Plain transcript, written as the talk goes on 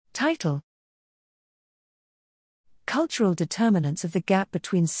Title: Cultural Determinants of the Gap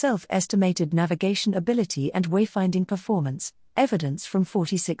Between Self-Estimated Navigation Ability and Wayfinding Performance, Evidence from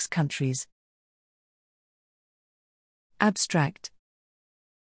 46 Countries. Abstract: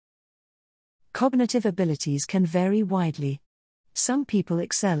 Cognitive abilities can vary widely. Some people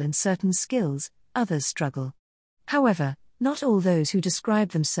excel in certain skills, others struggle. However, not all those who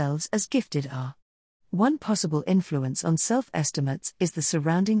describe themselves as gifted are. One possible influence on self-estimates is the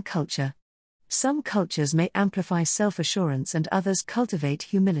surrounding culture. Some cultures may amplify self-assurance and others cultivate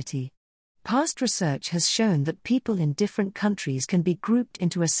humility. Past research has shown that people in different countries can be grouped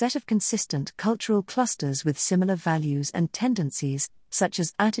into a set of consistent cultural clusters with similar values and tendencies, such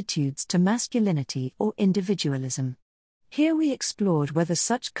as attitudes to masculinity or individualism. Here we explored whether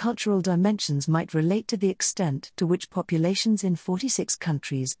such cultural dimensions might relate to the extent to which populations in 46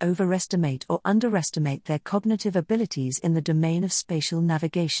 countries overestimate or underestimate their cognitive abilities in the domain of spatial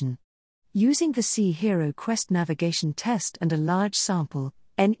navigation. Using the Sea Hero Quest navigation test and a large sample,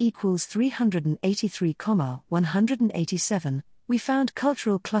 n equals 383,187, we found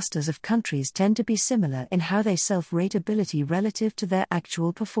cultural clusters of countries tend to be similar in how they self-rate ability relative to their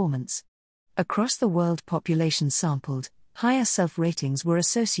actual performance. Across the world population sampled, higher self-ratings were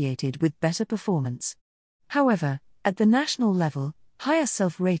associated with better performance. However, at the national level, higher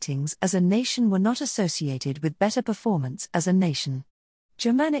self-ratings as a nation were not associated with better performance as a nation.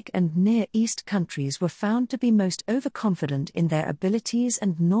 Germanic and Near East countries were found to be most overconfident in their abilities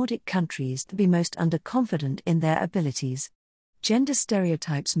and Nordic countries to be most underconfident in their abilities. Gender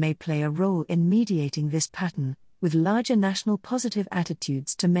stereotypes may play a role in mediating this pattern, with larger national positive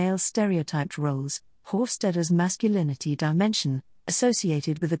attitudes to male stereotyped roles, Hofstede's masculinity dimension,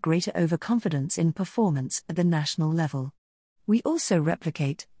 associated with a greater overconfidence in performance at the national level. We also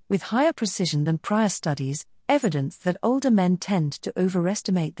replicate, with higher precision than prior studies, evidence that older men tend to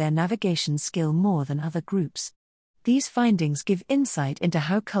overestimate their navigation skill more than other groups. These findings give insight into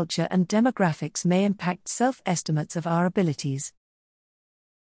how culture and demographics may impact self-estimates of our abilities.